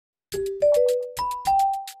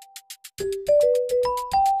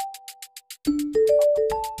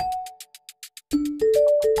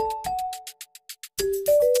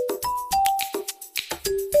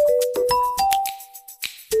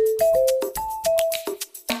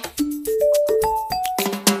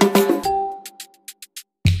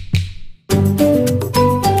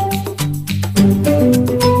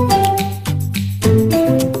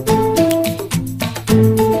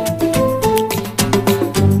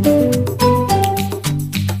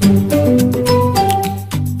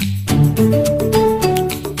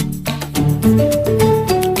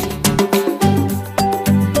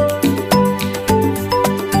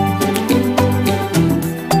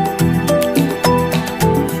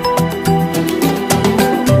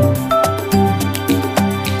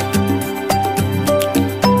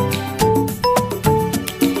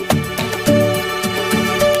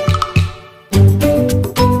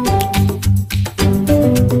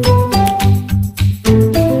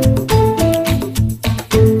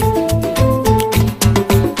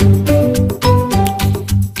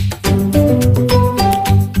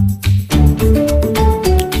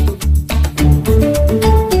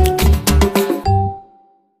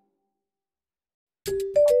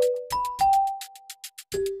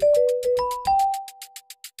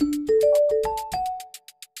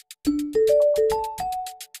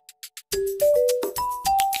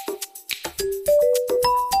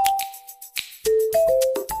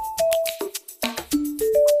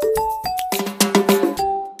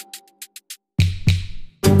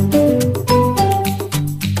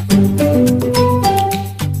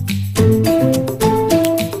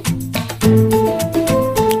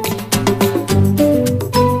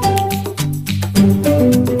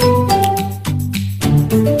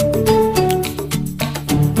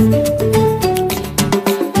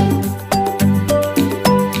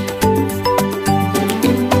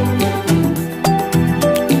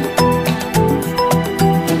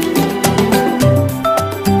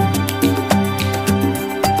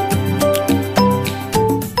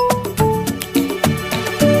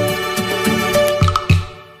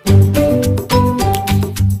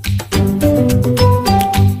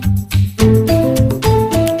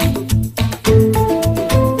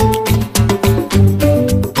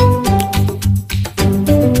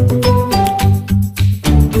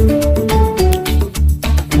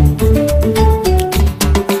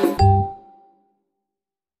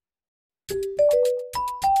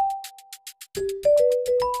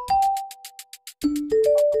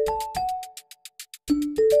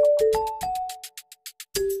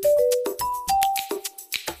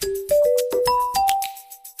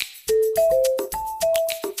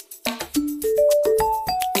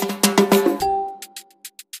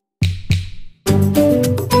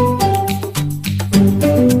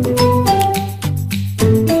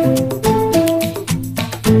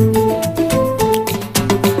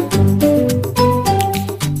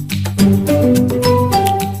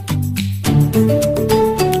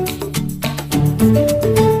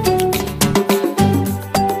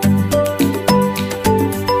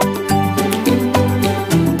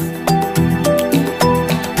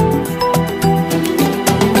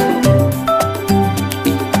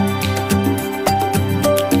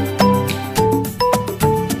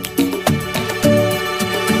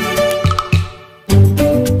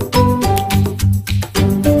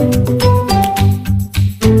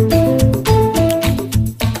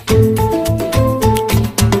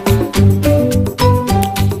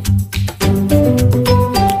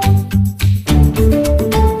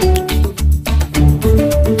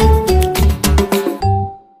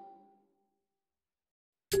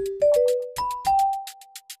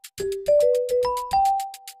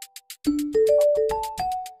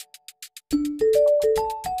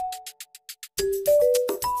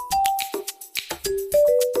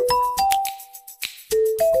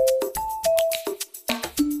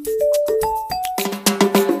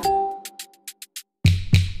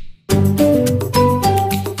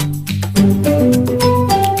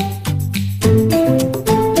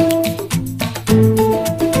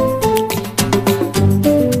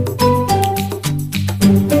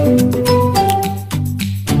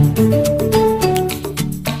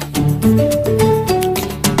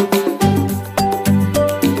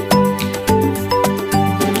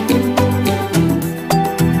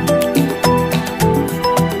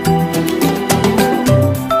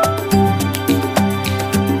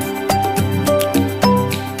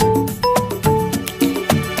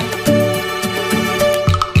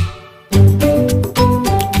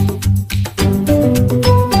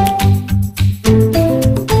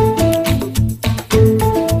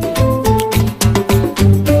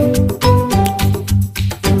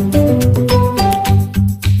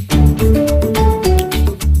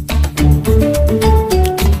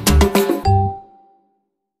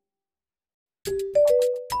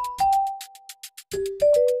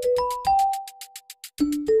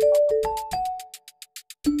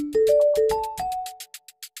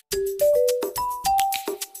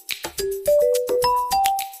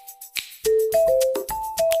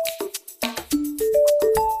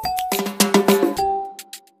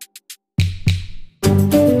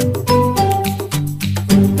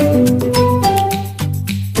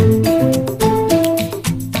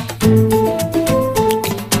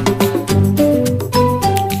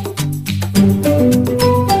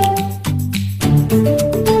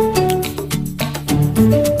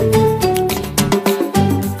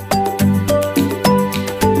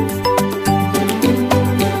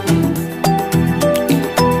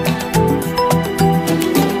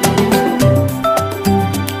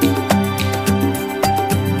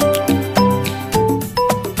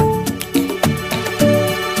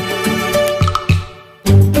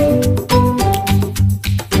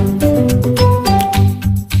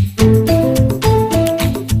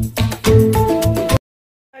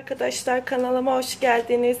arkadaşlar, kanalıma hoş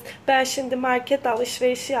geldiniz. Ben şimdi market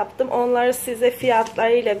alışverişi yaptım. Onları size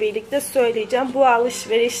fiyatlarıyla birlikte söyleyeceğim. Bu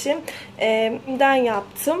alışverişimden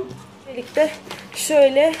yaptım. Birlikte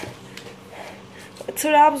şöyle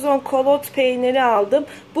Trabzon kolot peyniri aldım.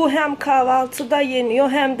 Bu hem kahvaltıda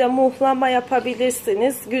yeniyor hem de muhlama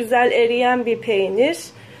yapabilirsiniz. Güzel eriyen bir peynir.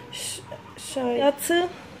 Şöyle fiyatı,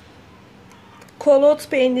 kolot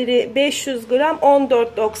peyniri 500 gram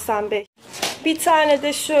 14.95. Bir tane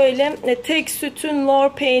de şöyle tek sütün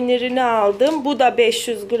lor peynirini aldım. Bu da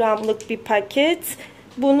 500 gramlık bir paket.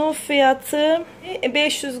 Bunun fiyatı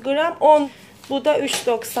 500 gram 10. Bu da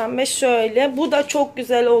 3.95 şöyle. Bu da çok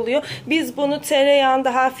güzel oluyor. Biz bunu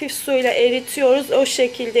tereyağında hafif suyla eritiyoruz. O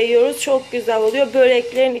şekilde yiyoruz. Çok güzel oluyor.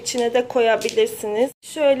 Böreklerin içine de koyabilirsiniz.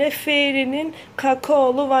 Şöyle Fairy'nin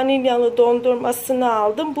kakaolu vanilyalı dondurmasını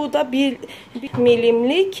aldım. Bu da 1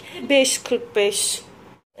 milimlik 5.45.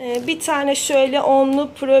 Bir tane şöyle onlu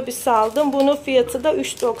probis aldım. Bunun fiyatı da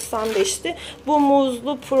 3.95'ti. Bu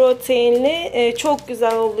muzlu proteinli çok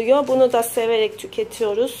güzel oluyor. Bunu da severek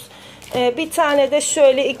tüketiyoruz. Bir tane de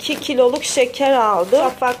şöyle 2 kiloluk şeker aldım.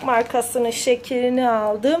 Şafak markasının şekerini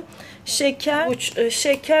aldım. Şeker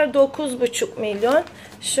 9,5 milyon.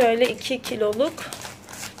 Şöyle 2 kiloluk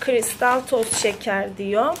kristal toz şeker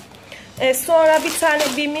diyor. Sonra bir tane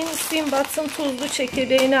Bim'in Simbat'ın tuzlu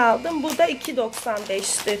çekirdeğini aldım. Bu da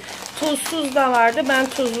 2.95'ti. Tuzsuz da vardı. Ben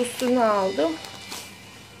tuzlusunu aldım.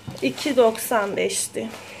 2.95'ti.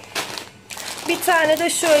 Bir tane de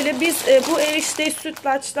şöyle biz bu erişteyi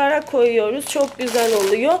sütlaçlara koyuyoruz. Çok güzel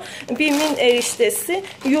oluyor. Bim'in eriştesi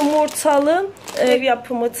yumurtalı, ev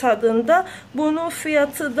yapımı tadında. Bunun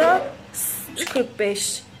fiyatı da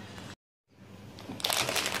 45.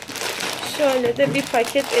 Şöyle de bir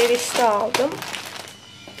paket erişte aldım.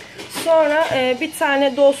 Sonra bir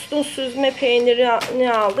tane Dost'un süzme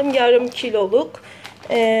peynirini aldım. Yarım kiloluk.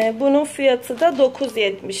 Bunun fiyatı da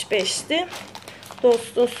 9.75'ti.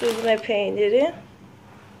 Dost'un süzme peyniri.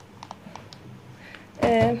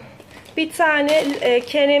 Bir tane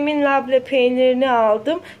Kerem'in labne peynirini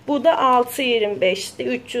aldım. Bu da 6.25'ti.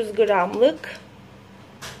 300 gramlık.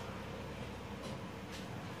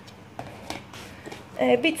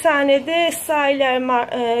 Bir tane de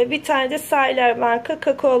Sayler marka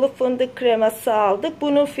kakaolu fındık kreması aldık.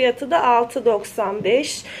 Bunun fiyatı da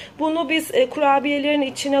 6.95. Bunu biz kurabiyelerin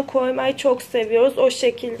içine koymayı çok seviyoruz. O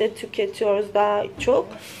şekilde tüketiyoruz daha çok.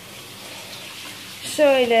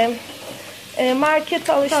 Şöyle market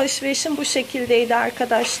alışverişim bu şekildeydi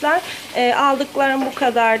arkadaşlar. Aldıklarım bu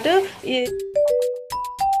kadardı.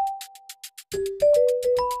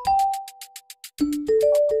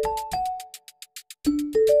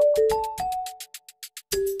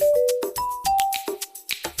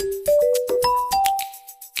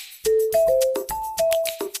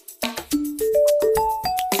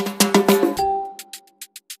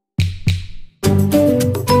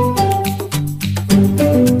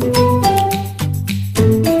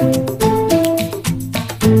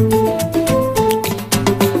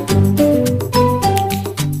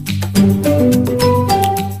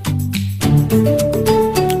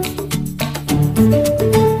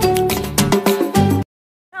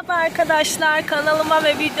 Arkadaşlar, kanalıma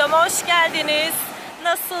ve videoma hoş geldiniz.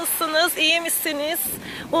 Nasılsınız? İyi misiniz?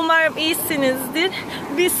 Umarım iyisinizdir.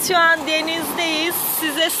 Biz şu an denizdeyiz.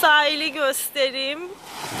 Size sahili göstereyim.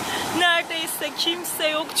 Neredeyse kimse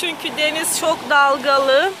yok çünkü deniz çok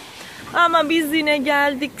dalgalı. Ama biz yine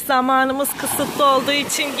geldik. Zamanımız kısıtlı olduğu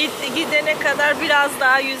için gidene kadar biraz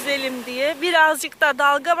daha yüzelim diye. Birazcık da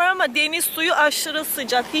dalga var ama deniz suyu aşırı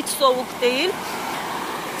sıcak. Hiç soğuk değil.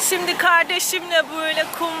 Şimdi kardeşimle böyle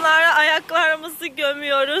kumlara ayaklarımızı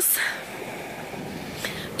gömüyoruz.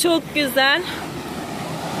 Çok güzel.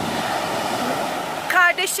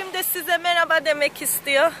 Kardeşim de size merhaba demek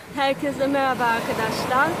istiyor. Herkese merhaba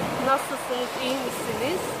arkadaşlar. Nasılsınız? İyi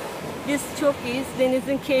misiniz? Biz çok iyiyiz.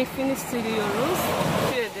 Denizin keyfini sürüyoruz.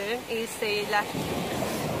 Teşekkür ederim. İyi seyirler.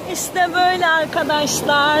 İşte böyle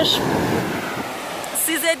arkadaşlar.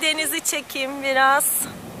 Size denizi çekeyim biraz.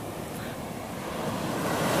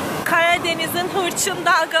 Karadeniz'in hırçın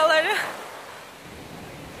dalgaları.